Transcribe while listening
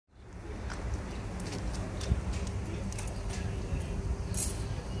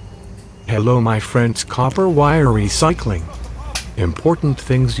Hello my friends, copper wire recycling. Important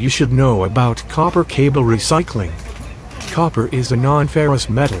things you should know about copper cable recycling. Copper is a non-ferrous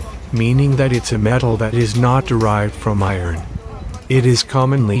metal, meaning that it's a metal that is not derived from iron. It is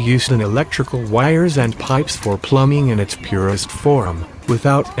commonly used in electrical wires and pipes for plumbing in its purest form,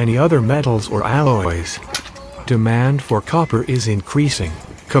 without any other metals or alloys. Demand for copper is increasing,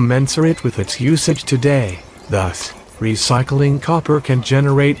 commensurate with its usage today. Thus, recycling copper can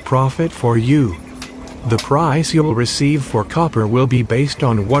generate profit for you. The price you'll receive for copper will be based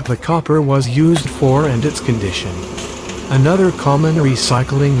on what the copper was used for and its condition. Another common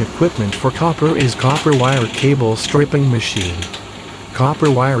recycling equipment for copper is copper wire cable stripping machine.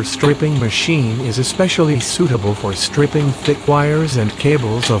 Copper wire stripping machine is especially suitable for stripping thick wires and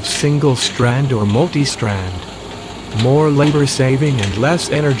cables of single strand or multi-strand. More labor-saving and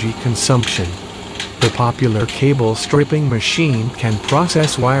less energy consumption. The popular cable stripping machine can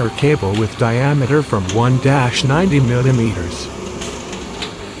process wire cable with diameter from 1-90 mm.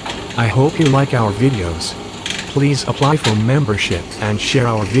 I hope you like our videos. Please apply for membership and share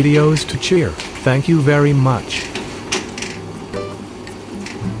our videos to cheer. Thank you very much.